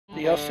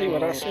Do y'all see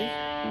what I see?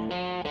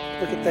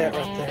 Look at that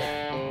right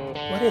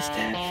there. What is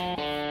that?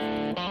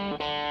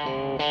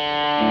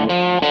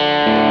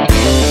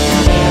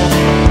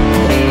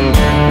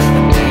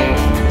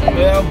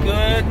 Well,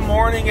 good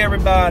morning,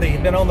 everybody.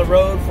 Been on the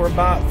road for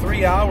about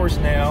 3 hours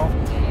now.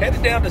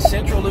 Headed down to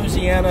Central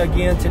Louisiana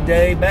again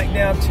today. Back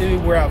down to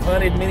where I've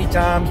hunted many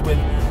times with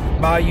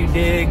bayou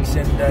digs,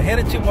 and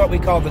headed to what we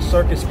call the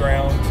Circus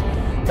grounds.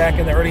 Back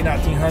in the early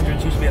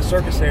 1900s, used to be a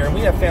circus there, and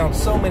we have found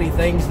so many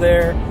things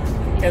there.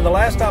 And the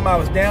last time I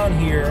was down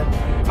here,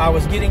 I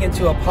was getting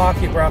into a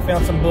pocket where I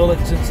found some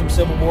bullets and some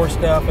Civil War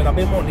stuff, and I've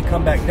been wanting to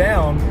come back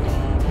down,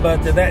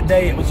 but that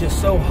day it was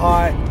just so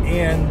hot,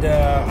 and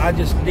I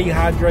just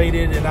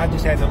dehydrated, and I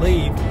just had to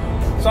leave.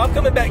 So I'm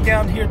coming back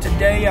down here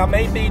today. I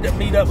may meet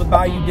up with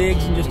Bayou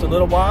Diggs in just a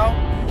little while.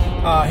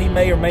 He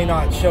may or may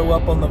not show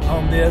up on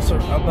this,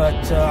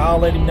 but I'll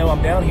let him know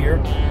I'm down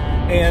here.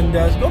 And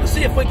going to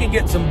see if we can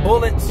get some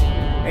bullets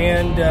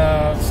and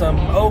some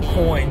O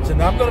coins.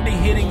 And I'm going to be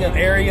hitting an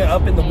area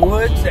up in the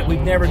woods that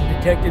we've never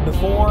detected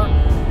before,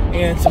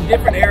 and some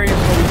different areas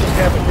where we just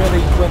haven't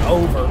really went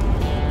over.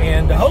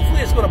 And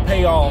hopefully it's going to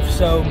pay off.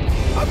 So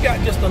I've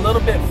got just a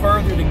little bit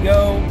further to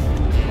go.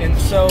 And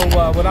so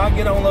when I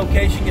get on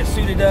location, get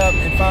suited up,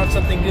 and find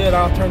something good,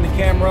 I'll turn the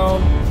camera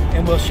on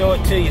and we'll show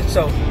it to you.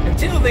 So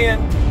until then,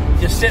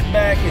 just sit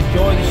back,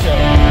 enjoy the show.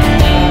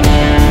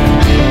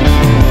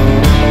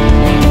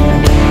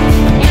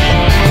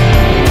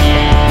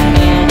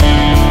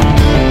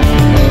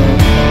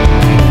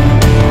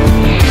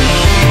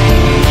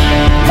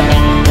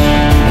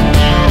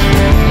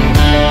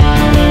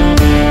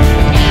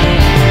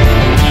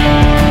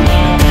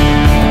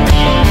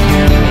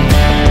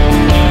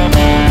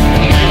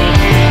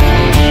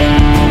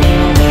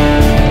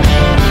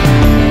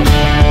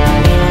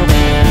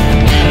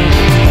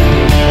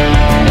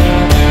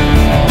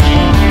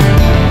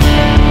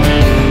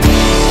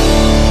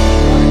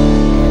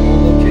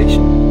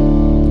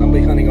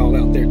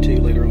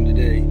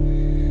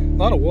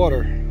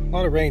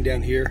 Rain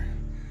down here.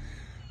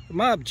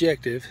 My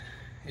objective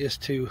is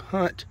to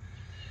hunt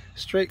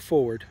straight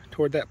forward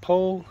toward that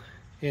pole,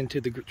 into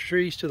the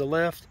trees to the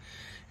left,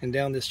 and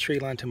down this tree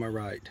line to my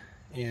right,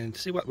 and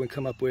see what we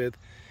come up with.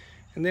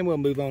 And then we'll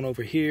move on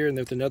over here, and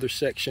there's another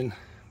section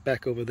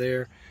back over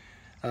there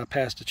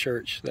past the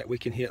church that we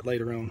can hit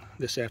later on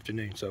this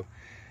afternoon. So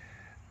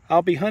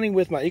I'll be hunting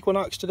with my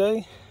Equinox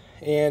today,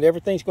 and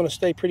everything's going to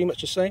stay pretty much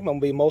the same. I'm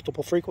going to be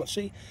multiple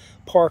frequency,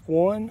 Park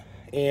 1,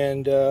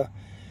 and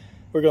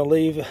we're going to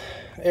leave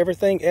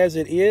everything as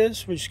it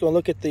is. We're just going to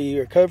look at the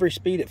recovery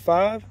speed at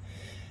 5,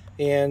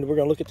 and we're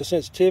going to look at the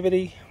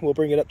sensitivity. We'll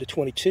bring it up to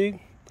 22,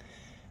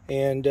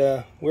 and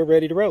we're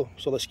ready to roll.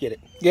 So let's get it.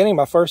 Getting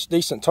my first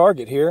decent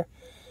target here.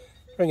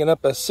 Bringing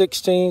up a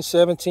 16,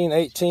 17,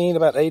 18,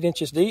 about 8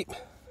 inches deep.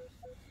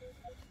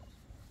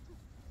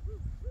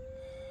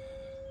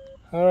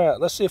 All right,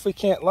 let's see if we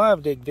can't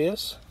live dig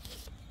this,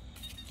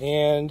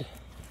 and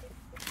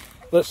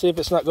let's see if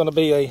it's not going to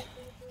be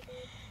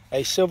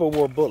a Civil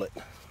War bullet.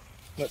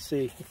 Let's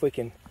see if we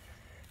can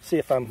see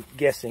if I'm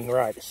guessing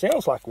right. It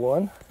sounds like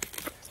one.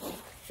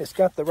 It's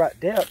got the right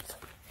depth.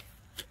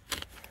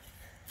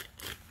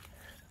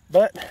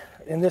 But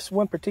in this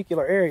one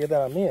particular area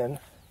that I'm in,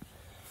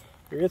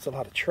 there is a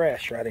lot of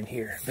trash right in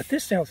here. But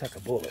this sounds like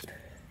a bullet.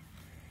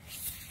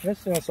 This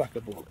sounds like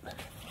a bullet.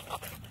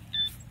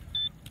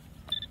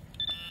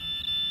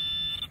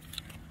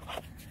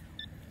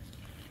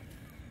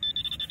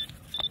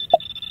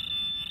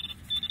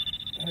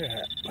 All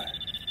right.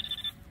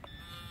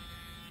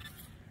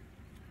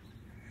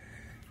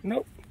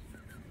 Nope.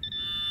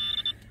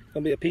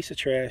 Gonna be a piece of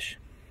trash.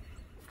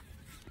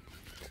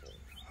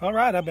 All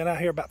right, I've been out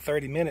here about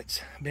 30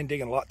 minutes. Been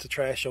digging lots of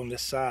trash on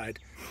this side.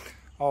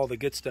 All the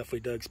good stuff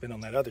we dug's been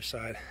on that other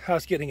side. I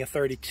was getting a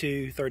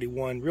 32,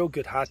 31, real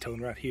good high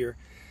tone right here.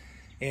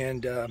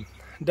 And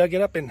dug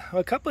it up in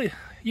a couple of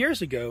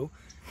years ago.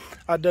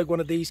 I dug one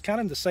of these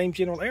kind of in the same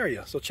general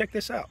area. So check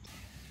this out.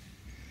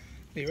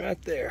 Be right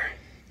there.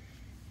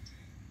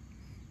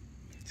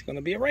 It's going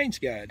to be a range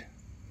guide.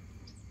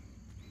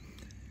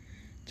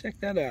 Check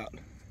that out.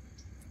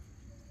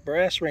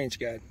 Brass range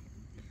guide.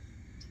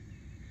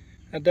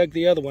 I dug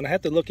the other one. I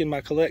have to look in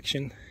my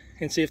collection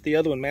and see if the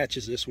other one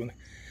matches this one,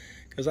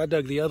 because I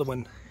dug the other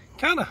one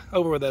kind of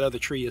over where that other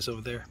tree is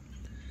over there.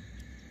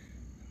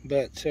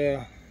 But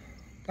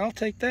I'll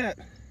take that.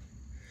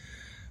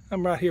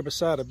 I'm right here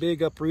beside a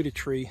big uprooted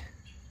tree.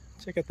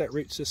 Check out that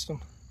root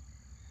system.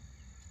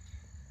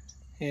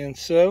 And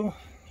so,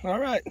 all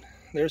right,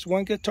 there's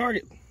one good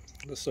target.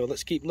 So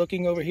let's keep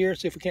looking over here,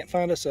 see if we can't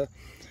find us a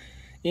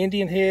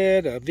Indian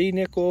head, a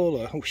V-nickel,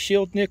 a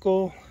shield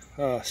nickel,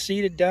 a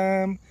seeded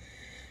dime,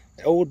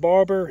 old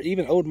barber,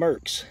 even old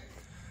Mercs.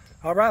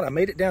 All right, I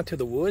made it down to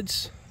the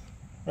woods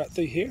right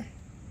through here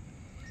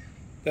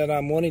that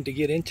I'm wanting to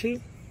get into.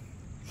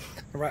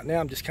 And right now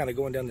I'm just kind of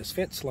going down this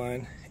fence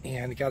line,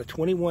 and got a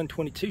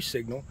 21-22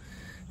 signal,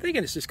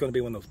 thinking it's just going to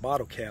be one of those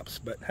bottle caps.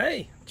 But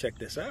hey, check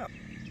this out.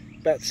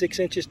 About 6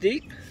 inches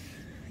deep.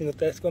 You know what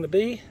that's going to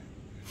be?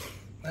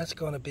 That's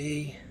going to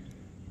be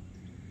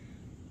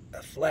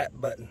a flat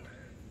button.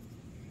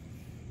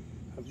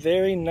 A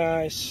very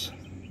nice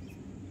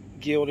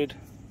gilded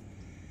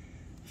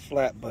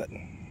flat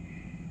button.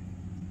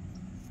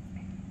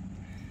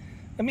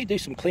 Let me do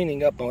some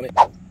cleaning up on it.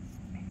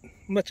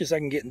 Much as I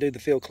can get and do the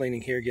field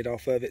cleaning here, get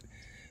off of it.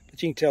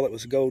 But you can tell it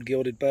was a gold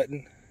gilded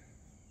button.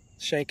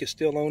 Shank is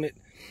still on it.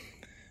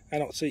 I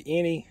don't see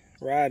any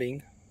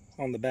writing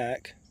on the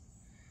back.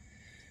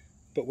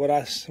 But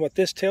what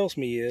this tells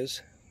me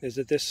is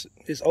that this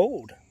is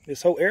old.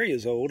 This whole area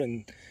is old,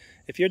 and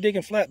if you're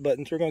digging flat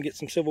buttons, we're going to get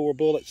some Civil War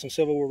bullets, some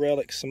Civil War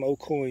relics, some old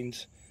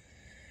coins.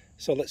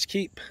 So let's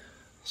keep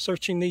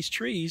searching these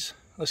trees.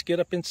 Let's get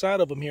up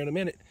inside of them here in a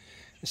minute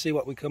and see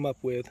what we come up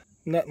with.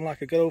 Nothing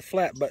like a good old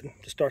flat button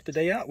to start the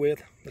day out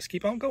with. Let's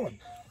keep on going.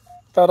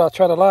 Thought I'd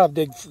try to live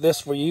dig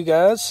this for you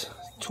guys.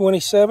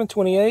 27,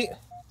 28.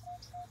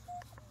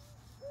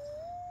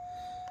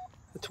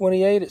 The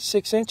 28 at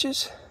 6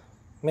 inches.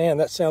 Man,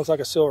 that sounds like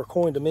a silver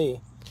coin to me.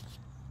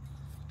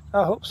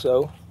 I hope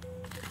so.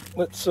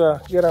 Let's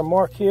get our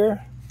mark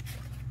here.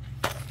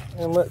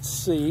 And let's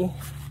see.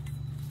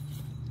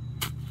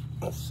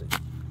 Let's see.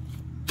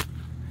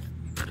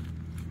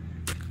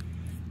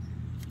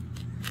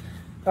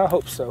 I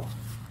hope so.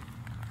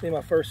 Be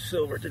my first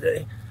silver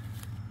today.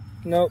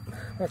 Nope,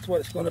 that's what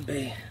it's going to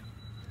be.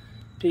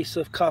 Piece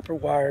of copper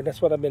wire.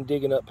 That's what I've been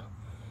digging up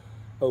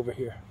over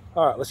here.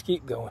 All right, let's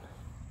keep going.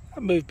 I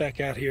moved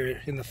back out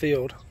here in the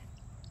field,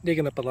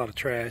 digging up a lot of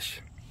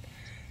trash,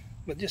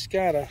 but just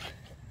got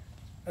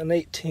an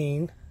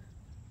 18,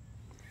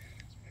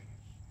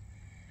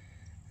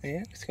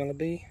 and it's going to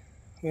be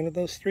one of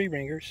those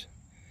 3-ringers.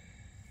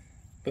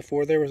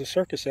 Before there was a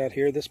circus out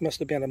here, this must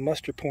have been a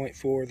muster point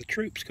for the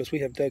troops, because we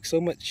have dug so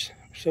much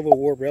Civil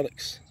War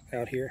relics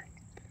out here.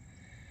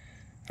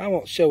 I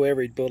won't show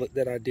every bullet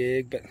that I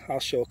dig, but I'll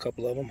show a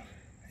couple of them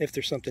if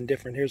there's something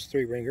different. Here's a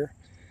 3-ringer,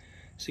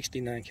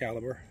 69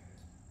 caliber.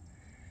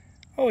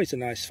 Always a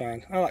nice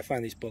find. I like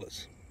finding these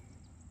bullets.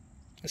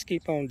 Let's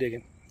keep on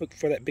digging. Look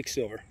for that big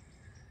silver.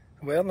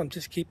 Well, I'm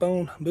just keep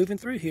on moving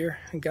through here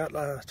and got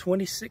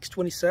 26,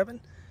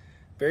 27.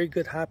 Very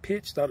good high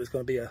pitch. Thought it was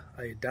going to be a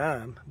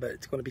dime, but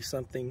it's going to be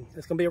something.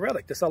 It's going to be a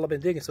relic. That's all I've been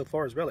digging so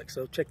far is relics.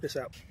 So check this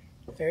out.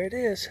 There it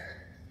is.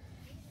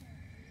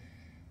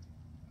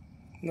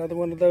 Another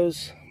one of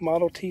those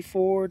Model T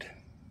Ford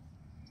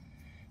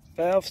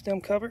valve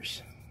stem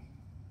covers.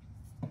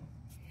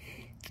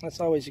 That's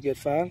always a good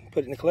find. Put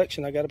it in the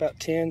collection. I got about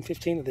 10,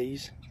 15 of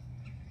these.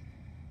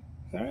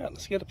 All right,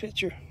 let's get a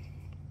picture.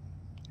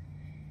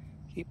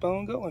 Keep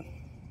on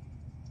going.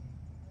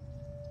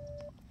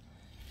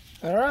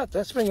 All right,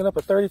 that's bringing up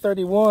a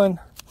 3031.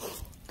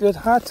 Good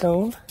high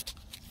tone.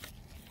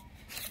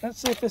 Let's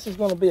see if this is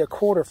going to be a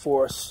quarter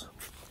for us.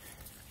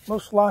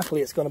 Most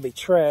likely it's going to be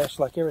trash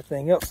like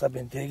everything else I've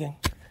been digging.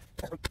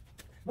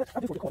 But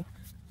I'll do 41.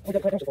 I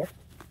got so far.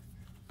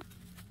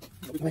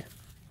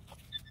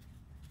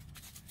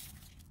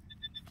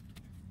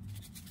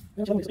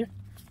 Let's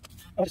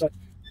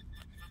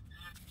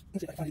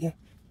see if I can find it again.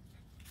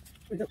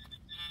 Where'd it go?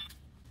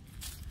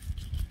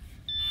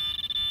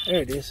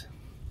 There it is.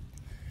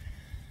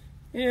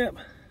 Yep,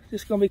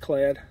 just gonna be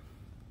clad.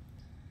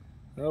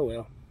 Oh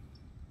well.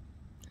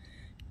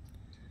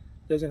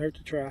 Doesn't hurt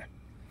to try.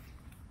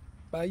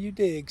 Bayou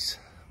Digs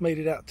made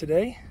it out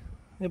today.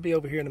 They'll be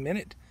over here in a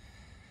minute.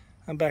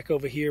 I'm back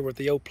over here where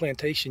the old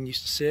plantation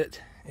used to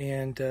sit,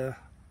 and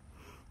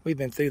we've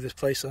been through this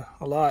place a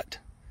lot.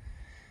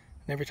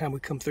 And every time we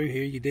come through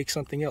here, you dig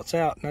something else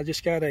out. And I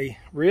just got a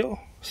real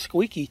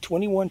squeaky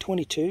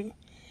 2122,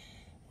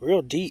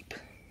 real deep.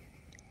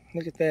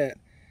 Look at that.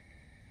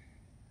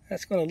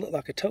 That's going to look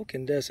like a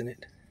token, doesn't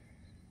it?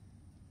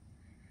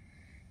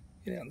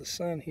 Get out in the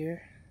sun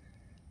here.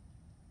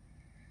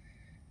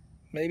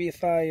 Maybe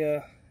if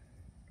I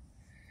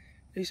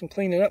do some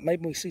cleaning up,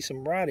 maybe we see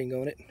some writing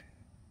on it.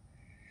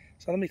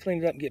 So let me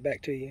clean it up and get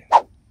back to you.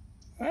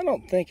 I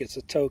don't think it's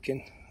a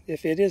token.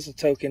 If it is a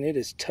token, it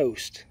is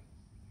toast.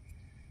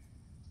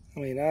 I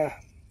mean, I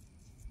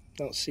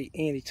don't see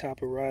any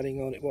type of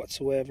writing on it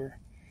whatsoever.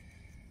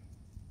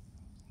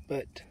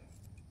 But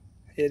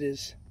it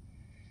is,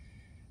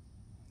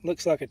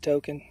 looks like a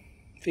token,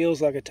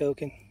 feels like a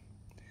token.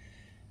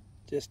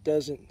 Just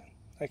doesn't,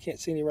 I can't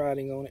see any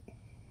writing on it.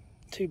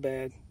 Too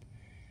bad.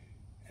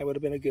 That would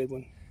have been a good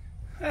one.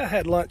 I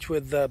had lunch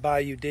with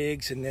Bayou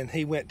Digs, and then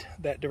he went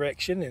that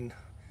direction, and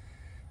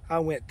I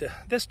went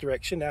this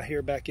direction out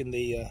here back in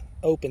the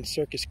open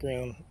circus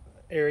ground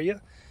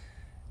area.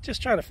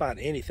 Just trying to find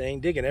anything,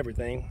 digging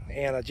everything.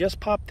 And I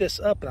just popped this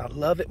up, and I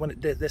love it when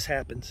this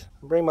happens.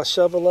 I bring my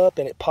shovel up,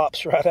 and it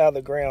pops right out of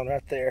the ground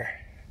right there.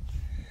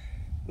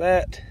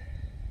 That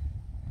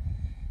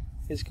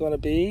is going to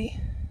be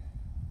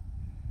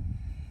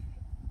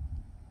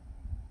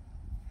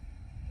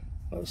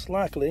most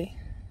likely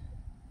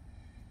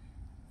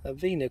a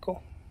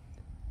V-nickel.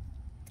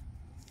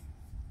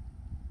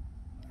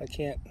 I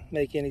can't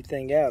make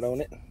anything out on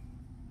it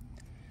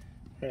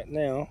right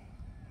now.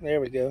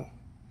 There we go.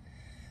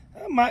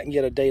 I might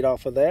get a date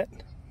off of that.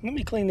 Let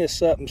me clean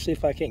this up and see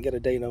if I can't get a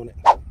date on it.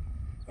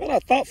 Well, I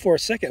thought for a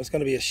second it was going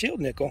to be a shield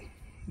nickel,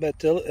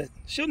 but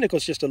shield nickel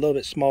is just a little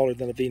bit smaller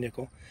than a V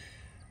nickel.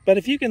 But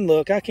if you can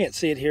look, I can't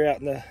see it here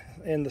out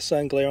in the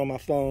sun glare on my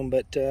phone,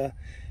 but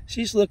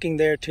she's looking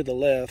there to the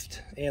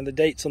left, and the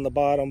date's on the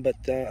bottom, but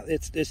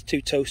it's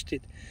too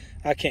toasted.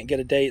 I can't get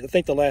a date. I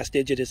think the last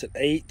digit is at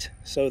 8,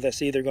 so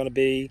that's either going to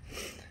be,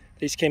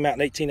 these came out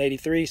in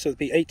 1883, so it'd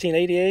be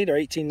 1888 or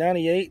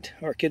 1898,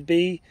 or it could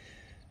be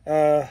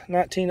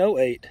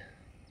 1908.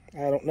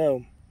 I don't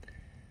know.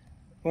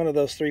 One of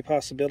those three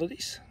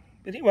possibilities.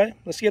 But anyway,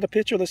 let's get a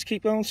picture. Let's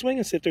keep on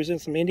swinging, see if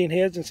there's some Indian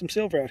heads and some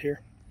silver out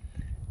here.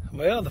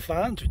 Well, the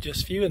finds are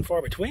just few and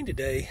far between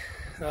today.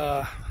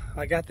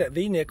 I got that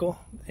V nickel,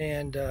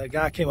 and a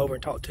guy came over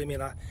and talked to me,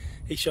 and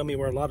he showed me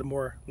where a lot of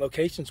more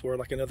locations were,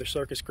 like another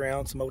circus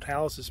ground, some old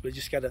houses. But you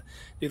just got to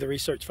do the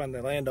research, find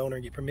the landowner,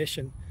 and get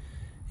permission,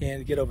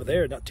 and get over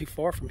there, not too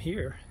far from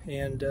here.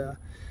 And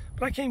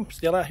but I came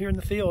still out here in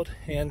the field,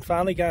 and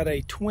finally got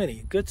a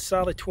 20, good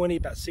solid 20,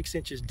 about 6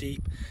 inches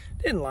deep.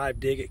 Didn't live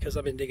dig it because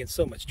I've been digging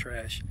so much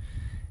trash.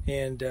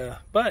 And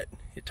but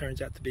it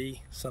turns out to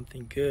be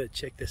something good.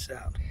 Check this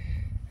out.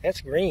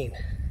 That's green.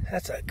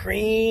 That's a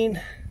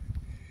green.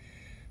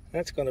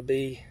 That's going to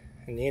be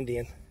an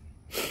Indian.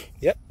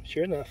 Yep,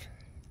 sure enough.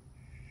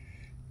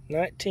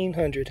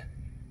 1900.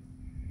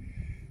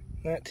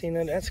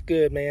 That's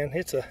good, man.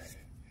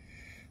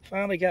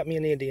 Finally got me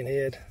an Indian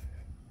head.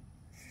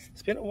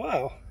 It's been a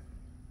while.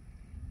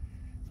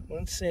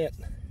 1 cent.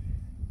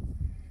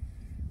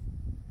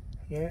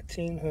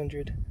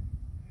 1900.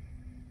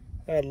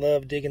 I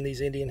love digging these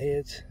Indian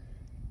heads.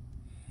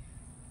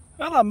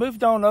 Well, I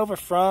moved on over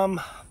from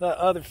the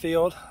other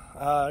field.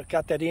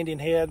 Got that Indian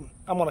head.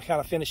 I'm going to kind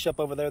of finish up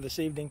over there this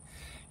evening.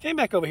 Came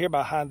back over here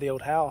behind the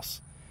old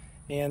house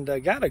and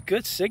got a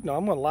good signal.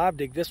 I'm going to live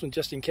dig this one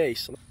just in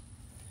case.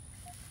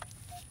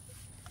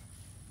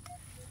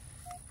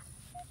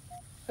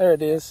 There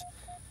it is.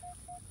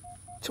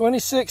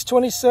 26,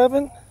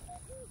 27.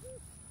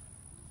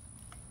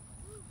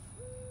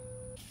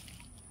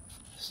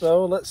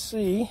 So let's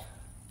see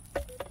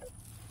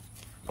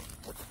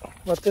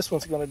what this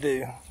one's going to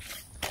do.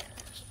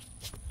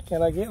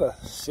 Can I get a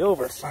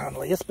silver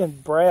finally? It's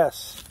been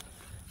brass.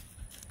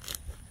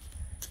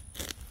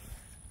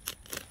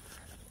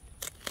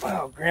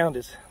 Wow, ground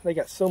is, they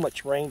got so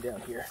much rain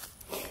down here.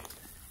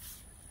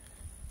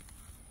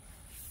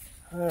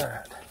 All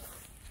right,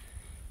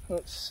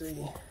 let's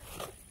see.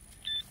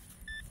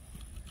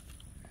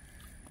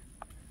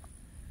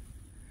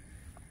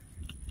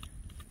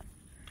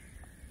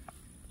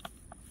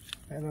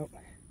 I don't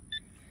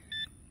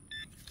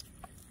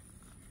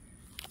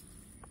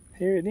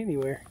hear it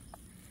anywhere.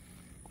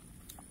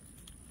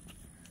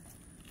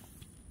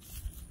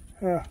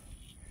 Huh.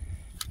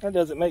 That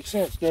doesn't make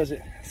sense, does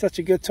it? Such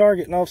a good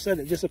target, and all of a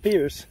sudden it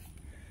disappears.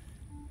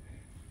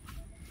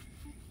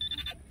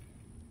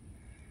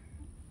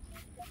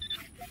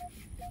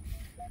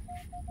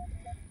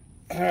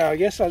 I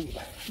guess I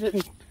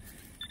didn't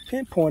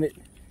pinpoint it.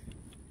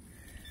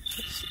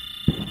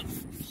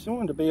 It's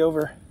showing to be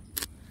over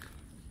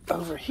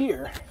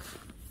here.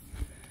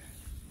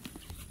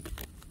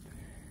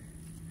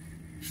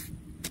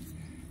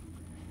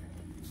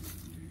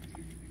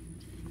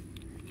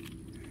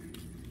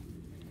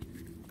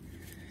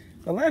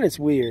 Well, that is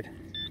weird.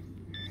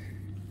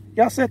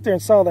 Y'all sat there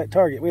and saw that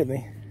target with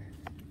me.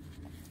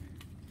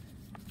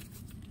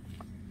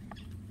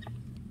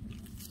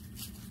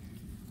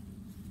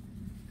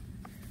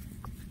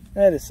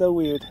 That is so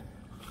weird.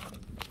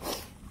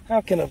 How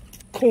can a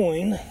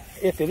coin,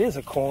 if it is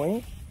a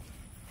coin,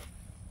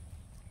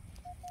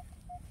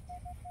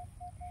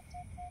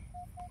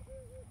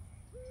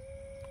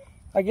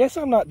 I guess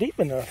I'm not deep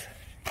enough.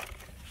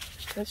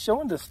 It's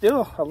showing to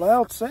still a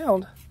loud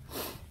sound.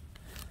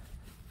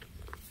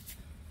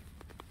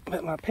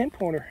 But my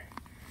pinpointer,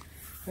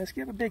 let's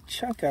get a big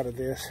chunk out of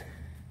this.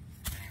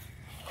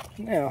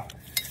 Now,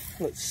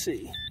 let's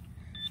see.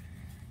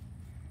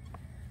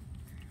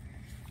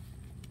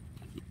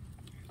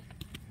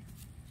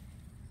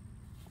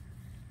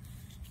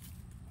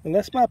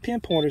 Unless my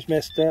pinpointer's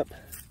messed up,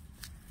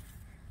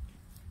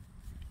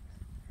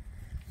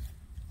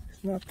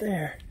 it's not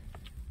there.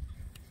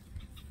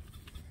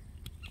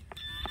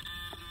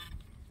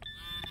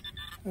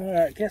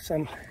 Alright, I guess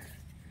I'm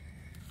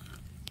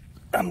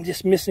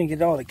just missing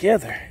it all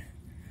together.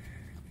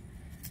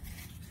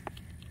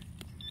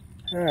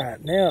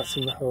 Alright, now it's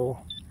in the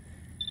hole.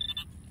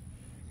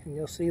 Can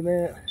y'all see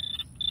that?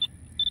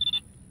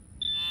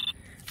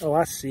 Oh,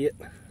 I see it.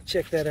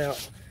 Check that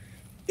out.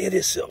 It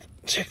is silver.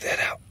 Check that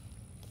out.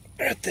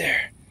 Right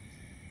there.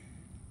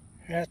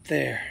 Right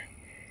there.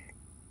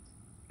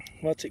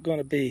 What's it going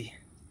to be?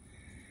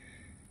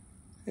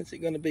 Is it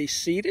going to be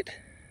seeded?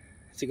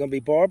 Is it going to be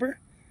barber?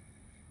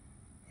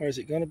 Or is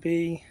it going to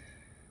be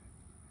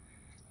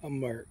a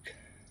merc?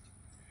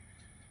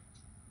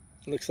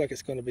 It looks like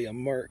it's going to be a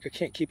merc. I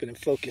can't keep it in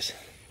focus.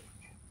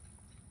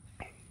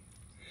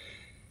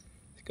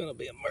 It's going to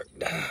be a merc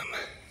dime.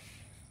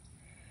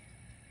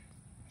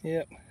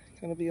 Yep, it's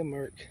going to be a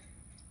merc.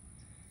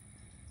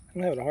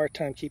 I'm having a hard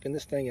time keeping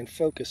this thing in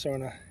focus,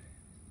 aren't I?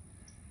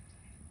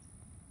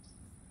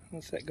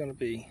 What's that going to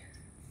be?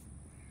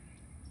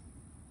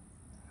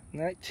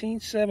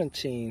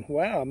 1917.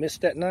 Wow, I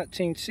missed that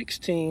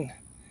 1916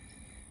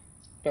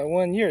 by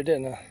 1 year,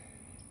 didn't I?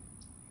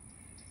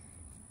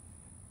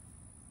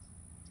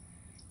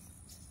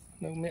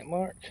 No mint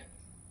mark.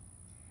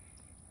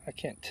 I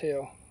can't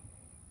tell.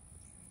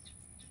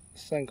 The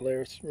sun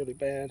glare is really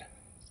bad.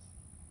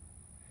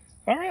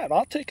 All right,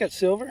 I'll take that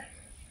silver.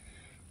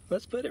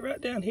 Let's put it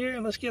right down here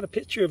and let's get a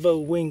picture of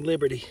old Winged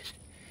Liberty.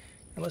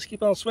 And let's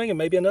keep on swinging.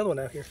 Maybe another one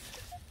out here.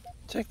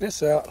 Check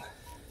this out.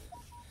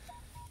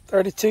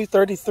 32,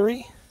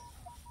 33.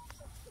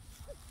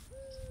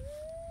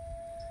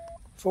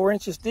 4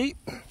 inches deep.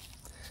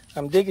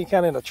 I'm digging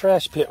kind of in a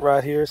trash pit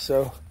right here,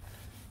 so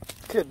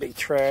could be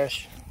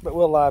trash, but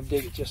we'll live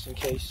dig it just in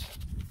case.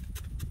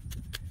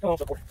 Come on,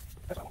 support.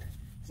 That's fine.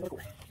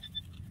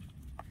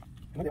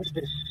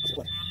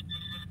 Support.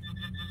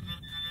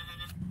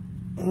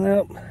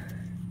 Nope.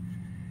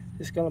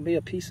 It's gonna be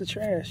a piece of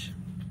trash.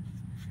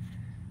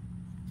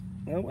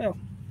 Oh well.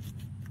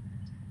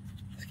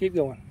 Let's keep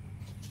going.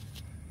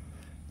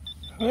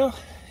 Well,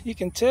 you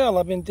can tell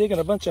I've been digging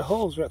a bunch of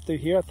holes right through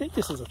here. I think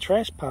this is a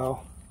trash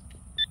pile.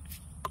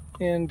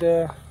 And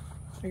I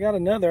got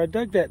another. I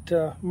dug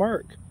that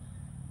mark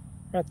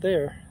right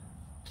there.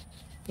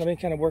 I've been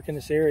kind of working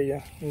this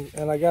area.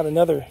 And I got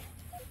another.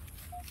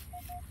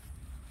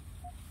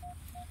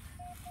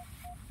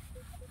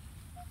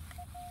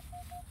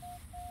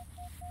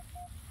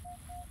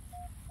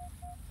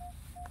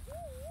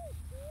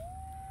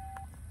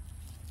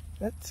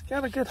 That's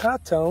got a good high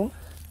tone.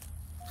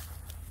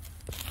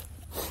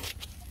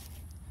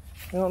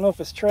 I don't know if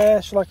it's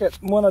trash, like that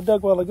one I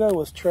dug a while ago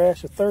was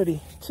trash, a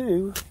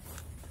 32.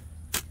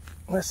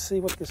 Let's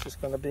see what this is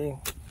going to be.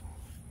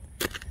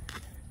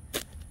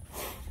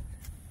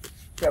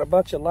 Got a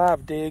bunch of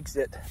live digs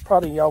that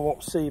probably y'all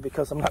won't see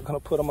because I'm not going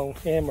to put them on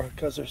camera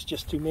because there's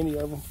just too many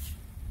of them.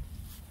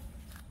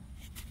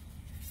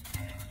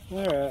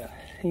 Alright,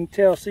 you can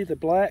tell, see the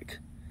black,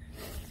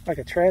 like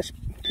a trash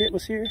pit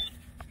was here.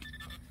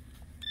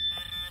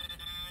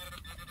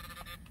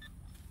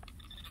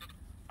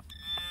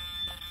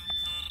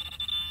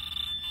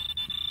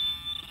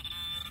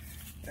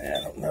 I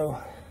don't know.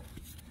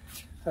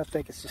 I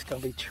think it's just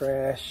going to be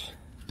trash.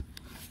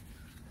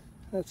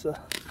 That's a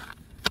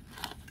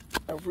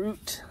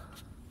root.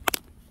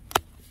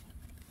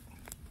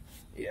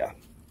 Yeah.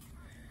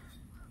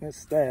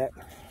 That's that.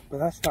 But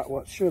that's not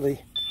what,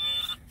 surely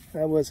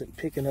I wasn't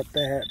picking up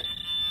that.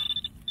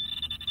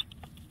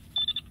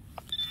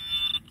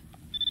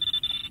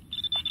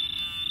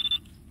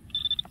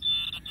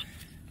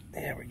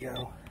 There we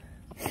go.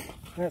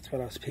 That's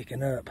what I was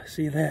picking up.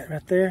 See that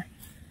right there?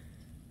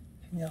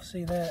 Can y'all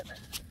see that?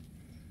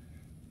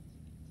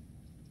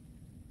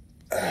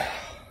 It's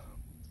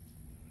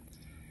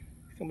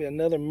gonna be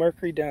another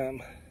mercury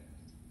dime.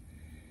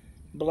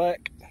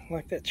 Black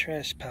like that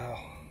trash pile.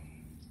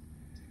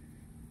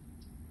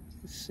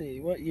 Let's see,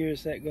 what year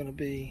is that gonna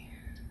be?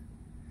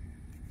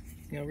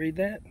 Y'all read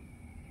that?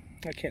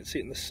 I can't see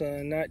it in the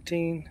sun.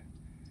 19.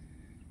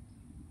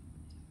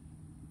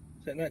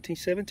 Is that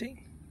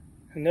 1917?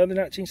 Another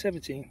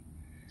 1917.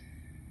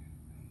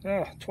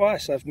 Oh,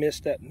 twice I've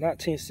missed that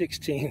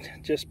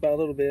 1916 just by a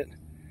little bit.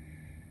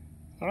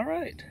 All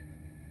right.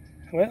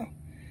 Well,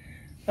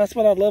 that's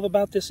what I love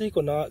about this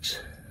Equinox.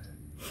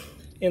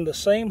 In the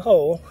same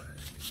hole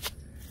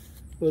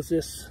was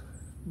this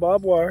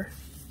barbed wire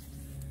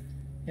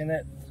and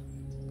that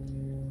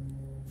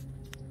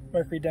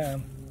mercury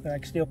dime. And I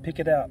can still pick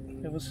it out.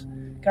 It was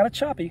kind of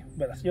choppy,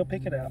 but I still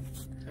pick it out.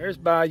 There's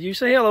Bayou.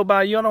 Say hello,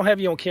 Bayou. I don't have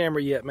you on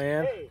camera yet,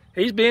 man. Hey.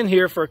 He's been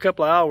here for a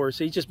couple of hours.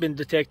 He's just been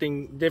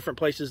detecting different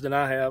places than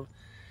I have.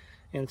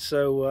 And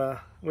so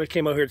we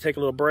came over here to take a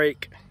little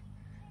break.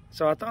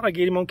 So I thought I'd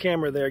get him on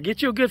camera there.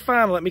 Get you a good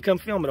find and let me come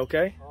film it,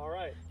 okay? All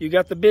right. You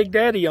got the Big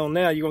Daddy on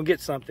now. You're going to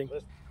get something.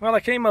 Well, I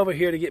came over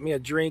here to get me a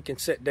drink and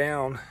sit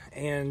down.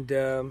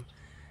 And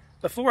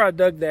before I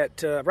dug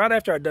that, right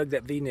after I dug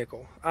that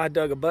V-nickel, I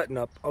dug a button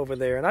up over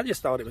there. And I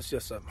just thought it was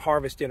just a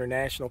Harvest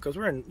International because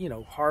we're in, you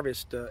know,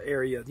 Harvest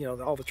area, you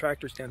know, all the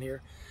tractors down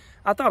here.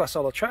 I thought I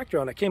saw a tractor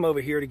on it. I came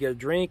over here to get a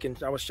drink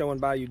and I was showing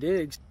Bayou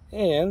digs.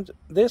 And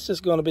this is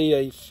going to be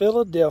a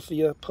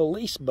Philadelphia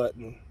police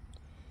button.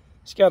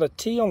 It's got a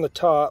T on the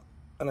top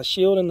and a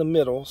shield in the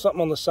middle,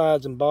 something on the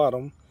sides and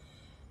bottom.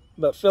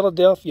 But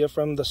Philadelphia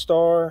from the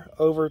star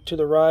over to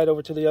the right,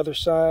 over to the other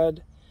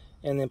side,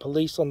 and then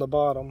police on the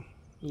bottom.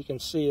 You can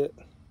see it.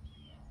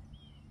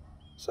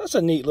 So that's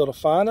a neat little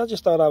find. I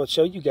just thought I would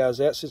show you guys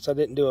that since I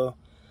didn't do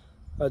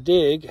a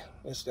dig.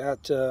 It's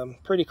got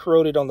pretty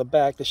corroded on the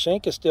back. The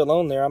shank is still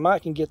on there. I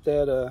might can get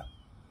that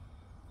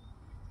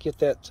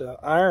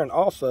iron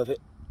off of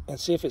it and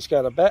see if it's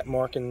got a back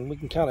mark, and we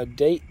can kind of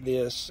date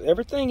this.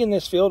 Everything in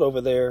this field over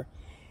there,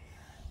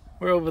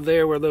 we're over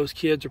there where those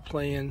kids are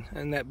playing,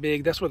 and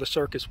that's where the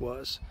circus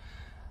was.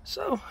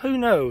 So who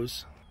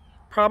knows?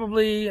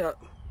 Probably a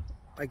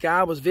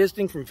guy was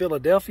visiting from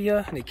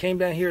Philadelphia and he came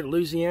down here to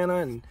Louisiana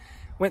and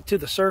went to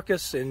the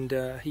circus, and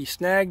he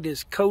snagged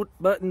his coat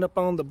button up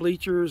on the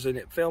bleachers, and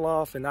it fell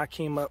off, and I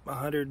came up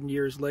 100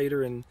 years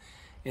later and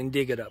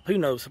dig it up. Who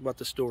knows what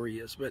the story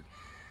is, but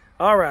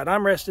all right,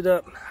 I'm rested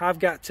up. I've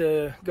got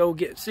to go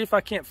see if I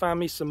can't find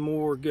me some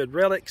more good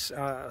relics,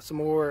 some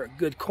more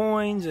good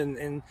coins,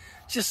 and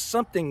just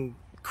something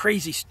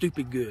crazy,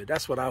 stupid good.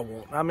 That's what I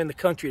want. I'm in the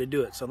country to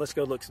do it, so let's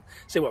go look,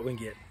 see what we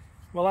can get.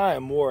 Well, I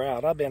am wore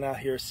out. I've been out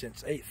here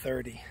since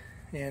 8:30,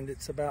 and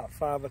it's about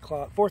 5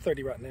 o'clock,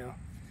 4:30 right now.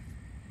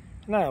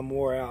 And I am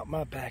wore out.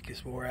 My back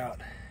is wore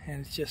out,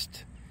 and it's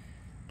just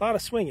a lot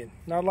of swinging.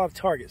 Not a lot of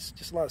targets,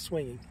 just a lot of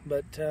swinging.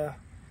 But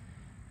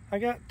I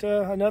got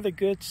another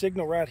good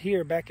signal right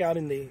here, back out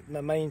in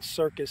the main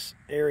circus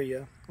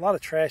area. A lot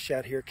of trash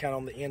out here, kind of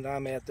on the end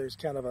I'm at. There's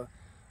kind of a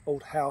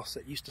old house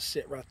that used to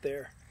sit right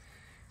there.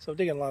 So I'm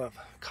digging a lot of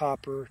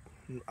copper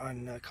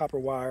and copper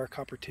wire,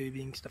 copper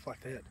tubing, stuff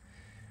like that.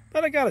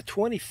 But I got a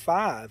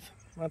 25.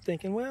 I'm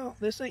thinking, well,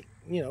 this ain't,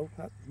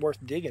 not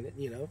worth digging it,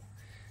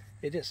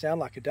 It didn't sound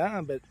like a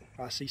dime, but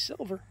I see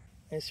silver.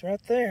 It's right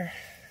there.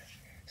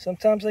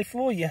 Sometimes they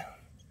fool you.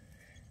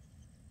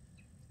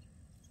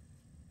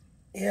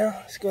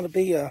 Yeah, it's going to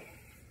be an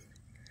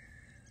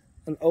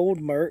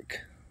old Merc,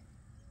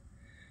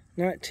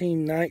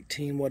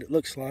 1919, what it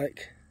looks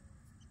like.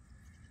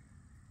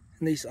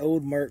 And these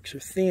old Mercs are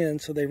thin,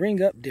 so they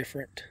ring up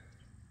different.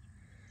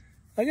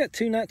 I got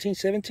two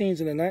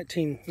 1917s and a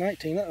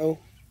 1919. Uh-oh,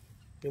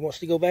 it wants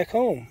to go back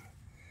home.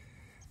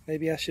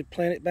 Maybe I should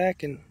plant it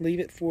back and leave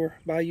it for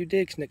Bayou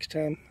Digs next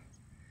time.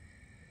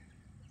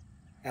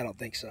 I don't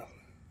think so.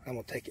 I'm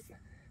going to take it,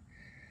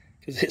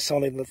 because it's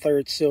only the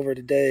third silver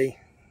today.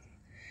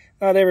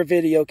 Not every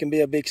video can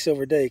be a big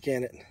silver day,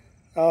 can it?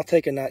 I'll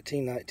take a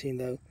 1919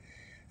 though.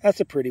 That's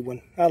a pretty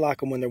one. I like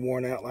them when they're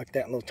worn out like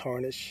that, a little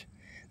tarnish.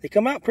 They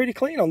come out pretty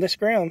clean on this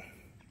ground.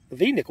 The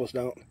V-nickels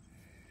don't,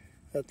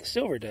 but the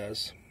silver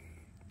does.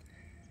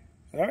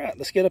 All right,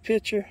 let's get a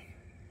picture.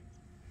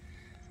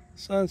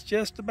 Sun's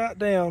just about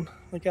down.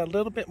 We got a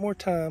little bit more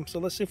time, so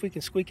let's see if we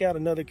can squeak out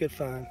another good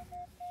find.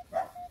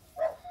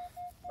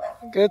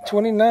 Good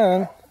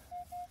 29.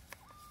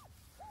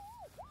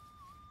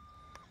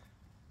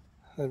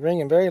 They're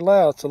ringing very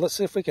loud, so let's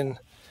see if we can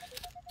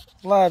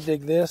live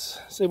dig this,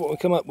 see what we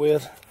come up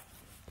with.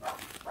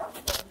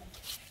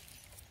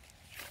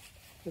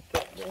 Put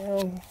that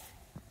down.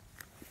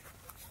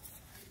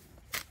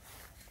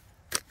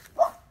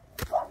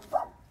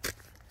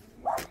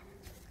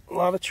 A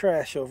lot of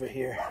trash over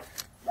here.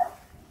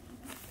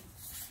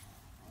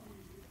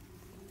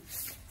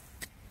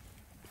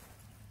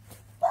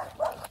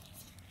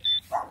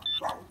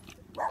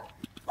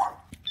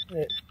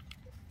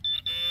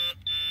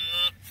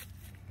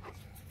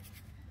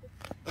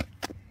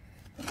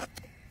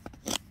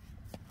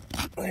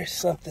 There's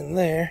something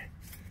there.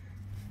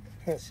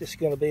 That's just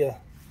going to be a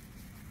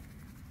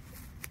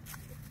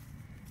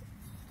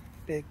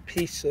big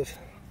piece of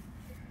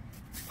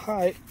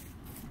pipe.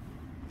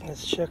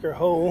 Let's check our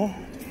hole.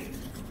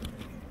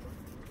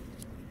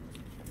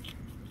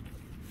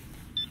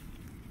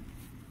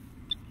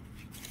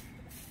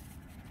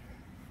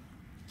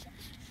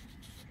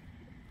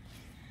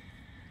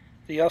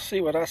 Do y'all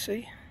see what I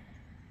see?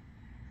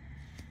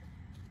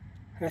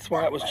 That's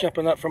why it was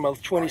jumping up from a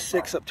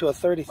 26 up to a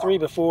 33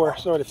 before I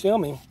started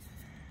filming.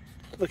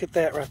 Look at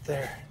that right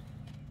there.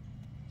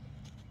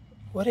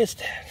 What is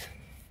that?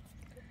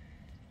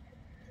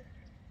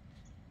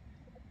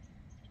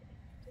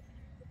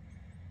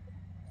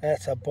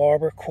 That's a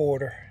barber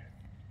quarter.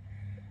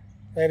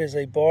 That is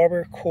a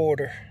barber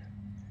quarter.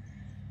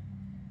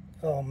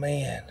 Oh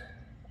man.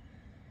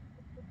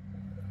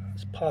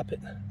 Let's pop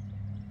it.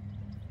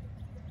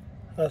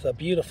 That's a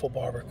beautiful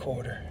barber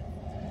quarter.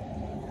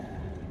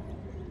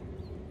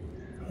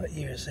 What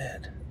year is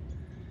that?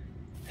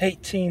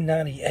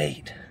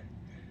 1898.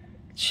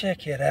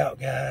 Check it out,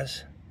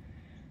 guys.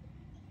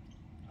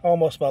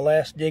 Almost my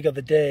last dig of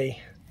the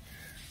day.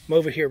 I'm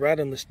over here right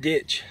on this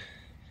ditch.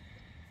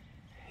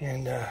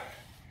 And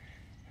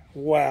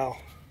wow.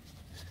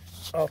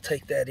 I'll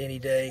take that any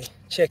day.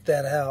 Check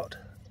that out.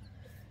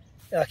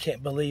 I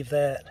can't believe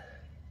that.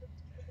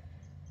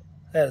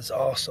 That is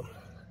awesome.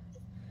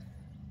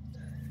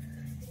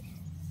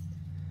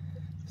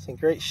 It's in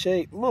great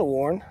shape. A little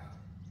worn.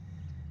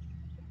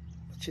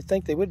 But you'd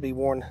think they would be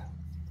worn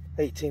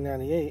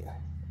 1898.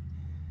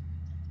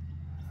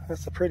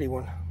 That's a pretty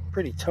one.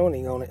 Pretty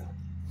toning on it.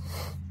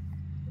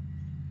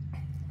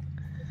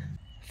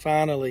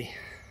 Finally,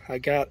 I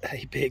got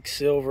a big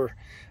silver.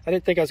 I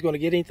didn't think I was going to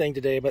get anything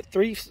today, but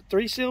three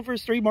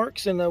silvers, 3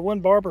 marks, and one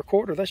barber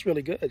quarter. That's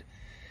really good.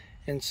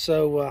 And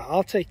so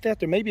I'll take that.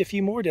 There may be a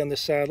few more down this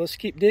side. Let's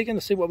keep digging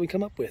to see what we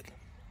come up with.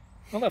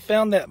 Well, I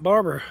found that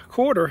barber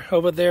quarter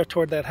over there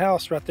toward that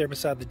house right there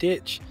beside the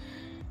ditch.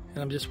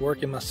 And I'm just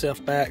working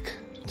myself back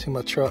to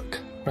my truck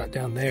right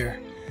down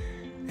there.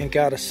 And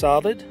got a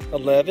solid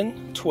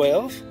 11,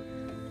 12.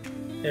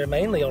 They're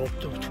mainly on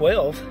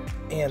 12.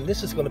 And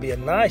this is going to be a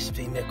nice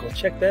V-nickel.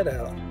 Check that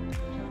out.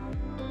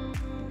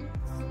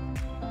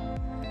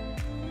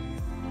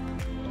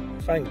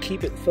 If I can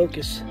keep it in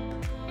focus.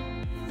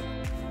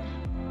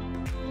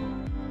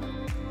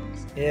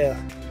 Yeah,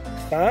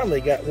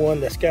 finally got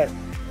one that's got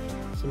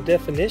some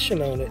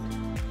definition on it.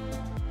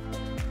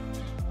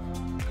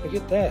 Look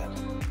at that.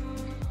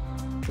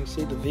 You can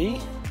see the V.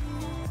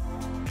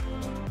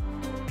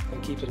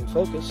 And keep it in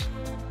focus.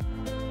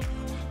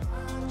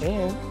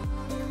 And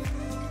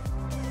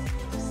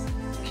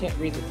can't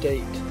read the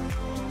date.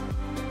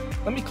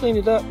 Let me clean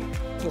it up.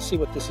 Let's see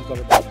what this is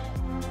going to be.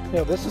 You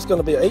know, this is going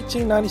to be an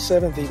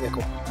 1897 V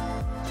nickel.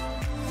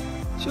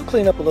 She'll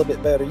clean up a little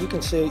bit better. You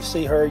can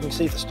see her. You can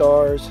see the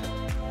stars.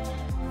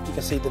 You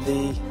can see the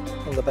V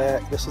on the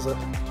back. This is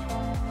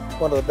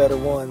one of the better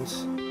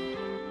ones.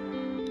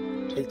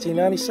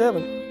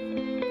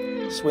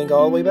 1897. Swing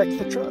all the way back to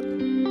the truck.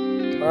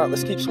 All right,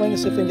 let's keep swinging,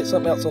 see if we can get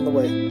something else on the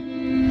way.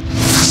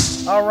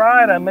 All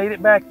right, I made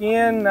it back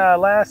in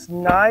last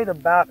night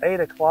about 8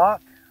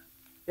 o'clock.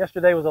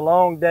 Yesterday was a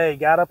long day.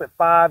 Got up at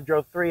 5,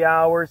 drove 3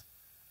 hours,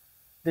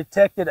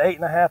 detected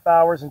 8.5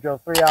 hours, and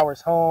drove 3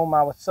 hours home.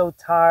 I was so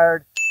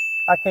tired.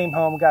 I came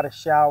home, got a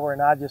shower,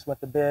 and I just went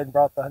to bed and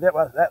brought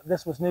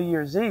this was New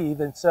Year's Eve,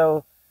 and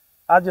so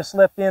I just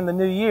slept in the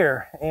new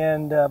year.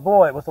 And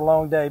boy, it was a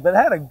long day, but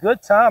I had a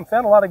good time.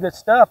 Found a lot of good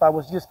stuff. I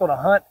was just going to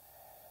hunt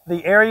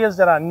the areas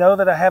that I know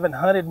that I haven't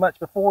hunted much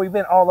before. We've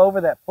been all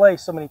over that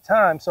place so many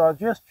times, so I was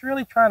just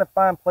really trying to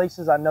find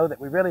places I know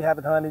that we really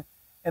haven't hunted,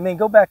 and then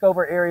go back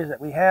over areas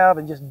that we have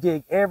and just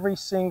dig every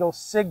single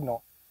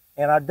signal.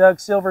 And I dug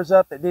silvers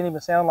up that didn't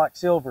even sound like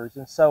silvers,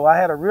 and so I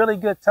had a really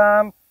good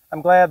time.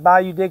 I'm glad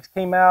Bayou Diggs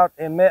came out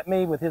and met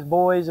me with his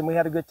boys, and we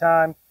had a good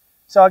time.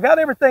 So I got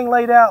everything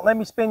laid out. Let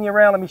me spin you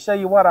around. Let me show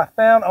you what I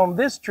found on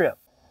this trip.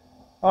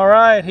 All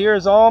right,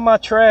 here's all my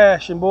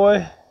trash, and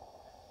boy,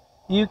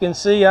 you can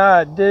see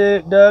I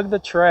dug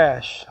the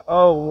trash.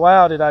 Oh,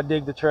 wow, did I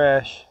dig the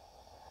trash.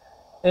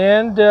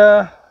 And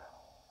nice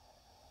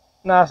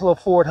little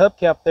Ford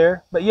hubcap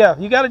there. But yeah,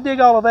 you got to dig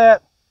all of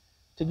that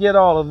to get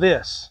all of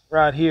this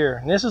right here.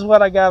 And this is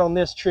what I got on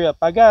this trip.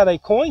 I got a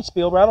coin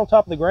spill right on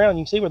top of the ground.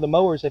 You can see where the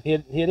mowers have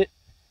hit it.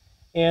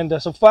 And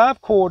so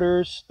 5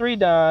 quarters, 3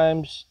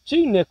 dimes,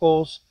 2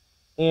 nickels,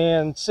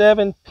 and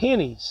 7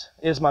 pennies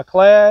is my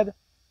clad.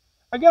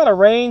 I got a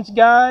range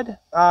guide.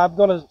 I'm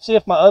going to see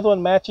if my other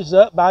one matches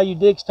up. Bayou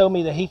Diggs told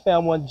me that he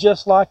found one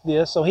just like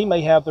this, so he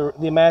may have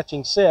the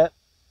matching set.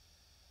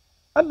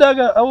 I dug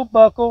an old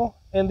buckle,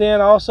 and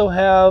then I also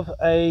have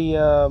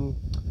a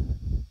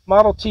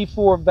Model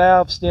T4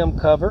 valve stem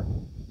cover.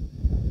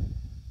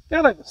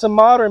 Got some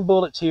modern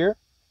bullets here,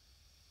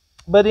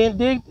 but it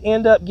did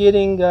end up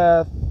getting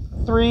 3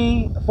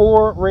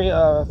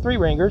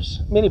 ringers,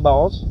 mini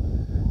balls,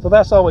 so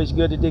that's always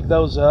good to dig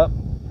those up.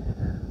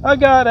 I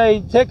got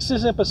a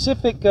Texas and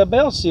Pacific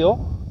bell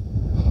seal,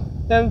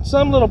 and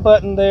some little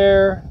button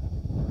there,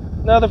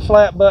 another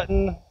flat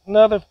button,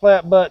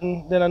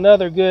 then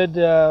another good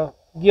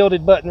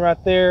gilded button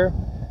right there.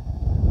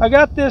 I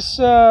got this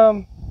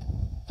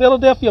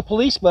Philadelphia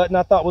police button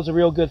I thought was a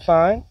real good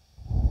find.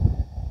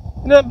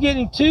 Ended up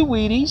getting 2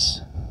 Wheaties,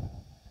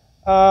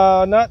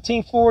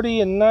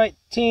 1940 and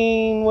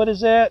what is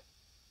that?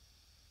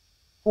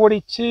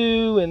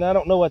 42, and I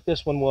don't know what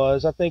this one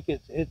was. I think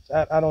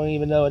I don't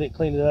even know. I didn't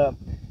clean it up.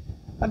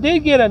 I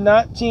did get a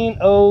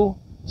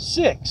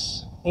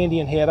 1906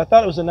 Indian head. I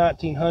thought it was a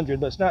 1900,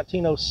 but it's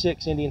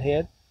 1906 Indian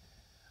head.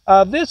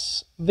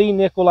 This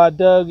V-nickel I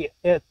dug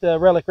at the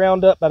Relic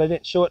Roundup, but I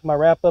didn't show it in my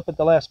wrap-up at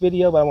the last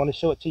video, but I want to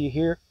show it to you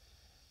here.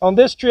 On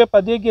this trip,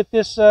 I did get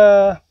this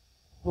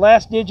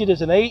last digit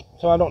is an 8,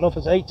 so I don't know if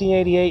it's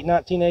 1888,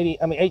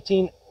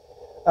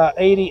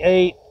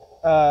 1888,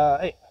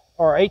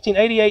 or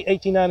 1888,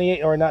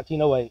 1898, or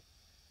 1908.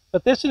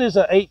 But this is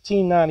a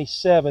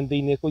 1897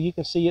 V-nickel. You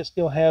can see it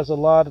still has a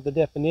lot of the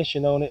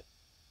definition on it.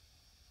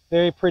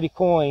 Very pretty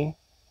coin.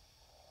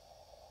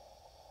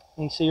 You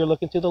can see you're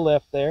looking to the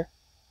left there.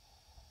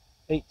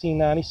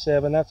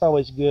 1897, that's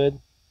always good.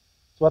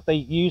 It's what they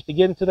used to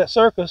get into that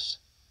circus.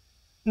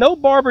 No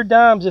barber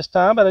dimes this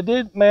time, but I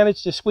did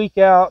manage to squeak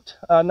out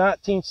a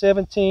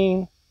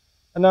 1917,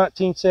 a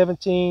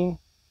 1917,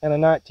 and a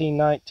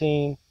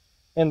 1919.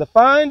 And the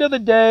find of the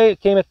day,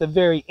 it came at the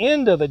very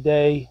end of the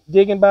day,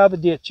 digging by the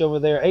ditch over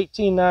there,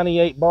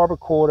 1898 barber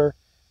quarter,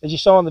 as you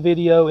saw in the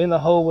video, in the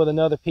hole with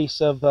another piece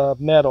of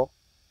metal.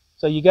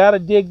 So you got to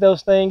dig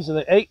those things, and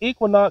the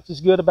Equinox is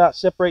good about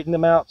separating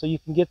them out so you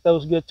can get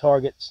those good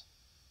targets.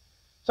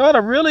 So I had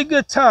a really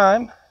good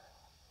time.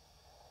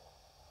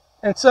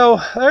 And so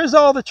there's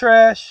all the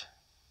trash,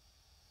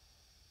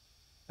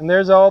 and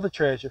there's all the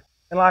treasure.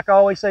 And like I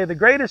always say, the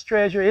greatest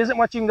treasure isn't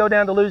what you can go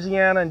down to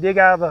Louisiana and dig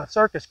out of a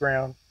circus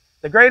ground.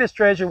 The greatest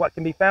treasure, what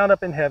can be found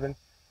up in heaven.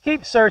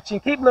 Keep searching,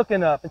 keep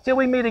looking up. Until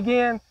we meet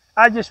again,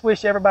 I just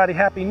wish everybody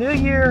Happy New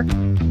Year,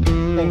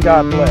 and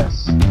God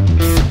bless.